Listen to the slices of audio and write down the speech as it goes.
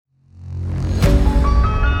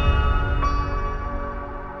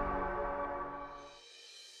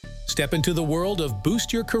Step into the world of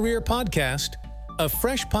Boost Your Career Podcast, a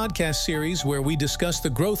fresh podcast series where we discuss the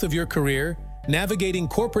growth of your career, navigating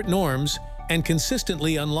corporate norms, and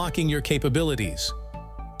consistently unlocking your capabilities.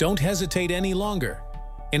 Don't hesitate any longer.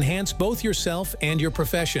 Enhance both yourself and your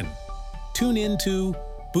profession. Tune in to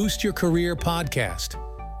Boost Your Career Podcast.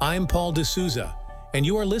 I'm Paul D'Souza, and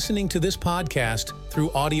you are listening to this podcast through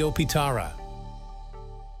Audio Pitara.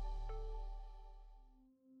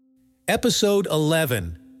 Episode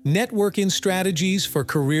 11, Networking Strategies for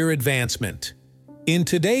Career Advancement. In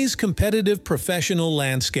today's competitive professional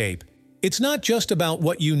landscape, it's not just about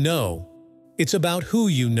what you know, it's about who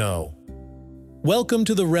you know. Welcome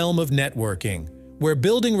to the realm of networking, where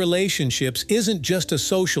building relationships isn't just a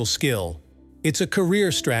social skill, it's a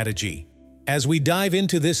career strategy. As we dive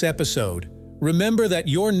into this episode, remember that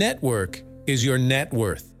your network is your net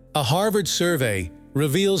worth. A Harvard survey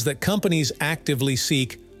reveals that companies actively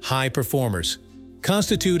seek high performers,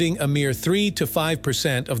 constituting a mere 3 to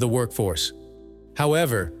 5% of the workforce.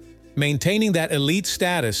 However, maintaining that elite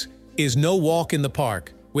status is no walk in the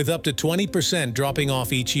park, with up to 20% dropping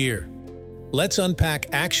off each year. Let's unpack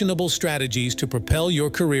actionable strategies to propel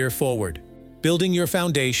your career forward. Building your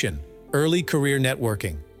foundation, early career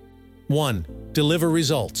networking. 1. Deliver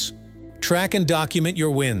results. Track and document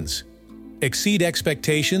your wins. Exceed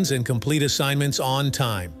expectations and complete assignments on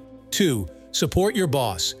time. 2. Support your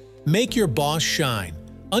boss. Make your boss shine.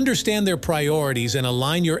 Understand their priorities and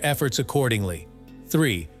align your efforts accordingly.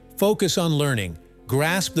 3. Focus on learning.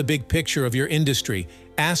 Grasp the big picture of your industry.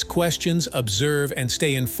 Ask questions, observe, and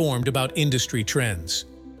stay informed about industry trends.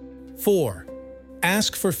 4.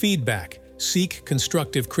 Ask for feedback. Seek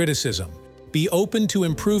constructive criticism. Be open to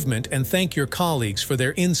improvement and thank your colleagues for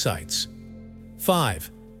their insights.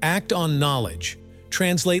 5. Act on knowledge.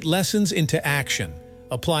 Translate lessons into action.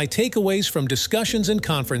 Apply takeaways from discussions and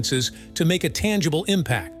conferences to make a tangible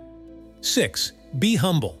impact. 6. Be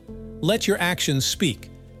humble. Let your actions speak.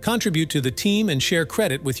 Contribute to the team and share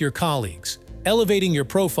credit with your colleagues. Elevating your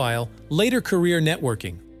profile, later career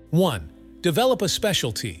networking. 1. Develop a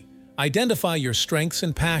specialty. Identify your strengths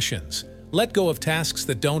and passions. Let go of tasks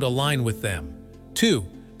that don't align with them. 2.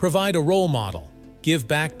 Provide a role model. Give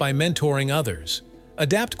back by mentoring others.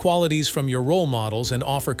 Adapt qualities from your role models and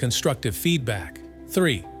offer constructive feedback.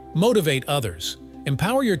 3. Motivate others.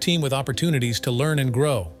 Empower your team with opportunities to learn and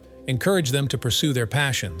grow. Encourage them to pursue their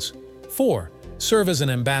passions. 4. Serve as an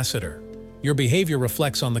ambassador. Your behavior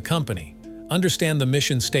reflects on the company. Understand the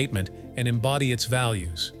mission statement and embody its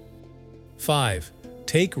values. 5.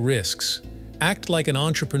 Take risks. Act like an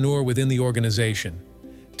entrepreneur within the organization.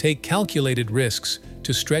 Take calculated risks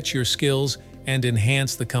to stretch your skills and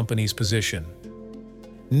enhance the company's position.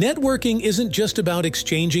 Networking isn't just about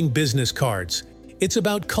exchanging business cards. It's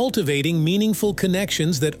about cultivating meaningful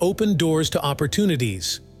connections that open doors to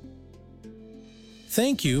opportunities.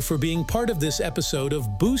 Thank you for being part of this episode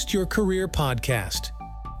of Boost Your Career Podcast.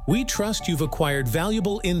 We trust you've acquired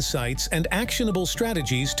valuable insights and actionable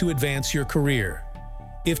strategies to advance your career.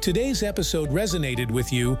 If today's episode resonated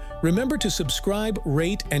with you, remember to subscribe,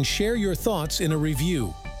 rate, and share your thoughts in a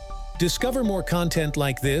review. Discover more content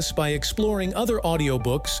like this by exploring other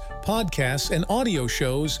audiobooks, podcasts, and audio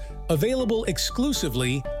shows available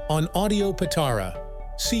exclusively on Audio Pitara.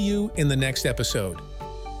 See you in the next episode.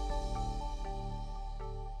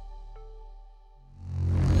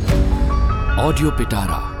 Audio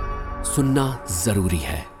Pitara सुनना जरूरी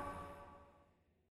है।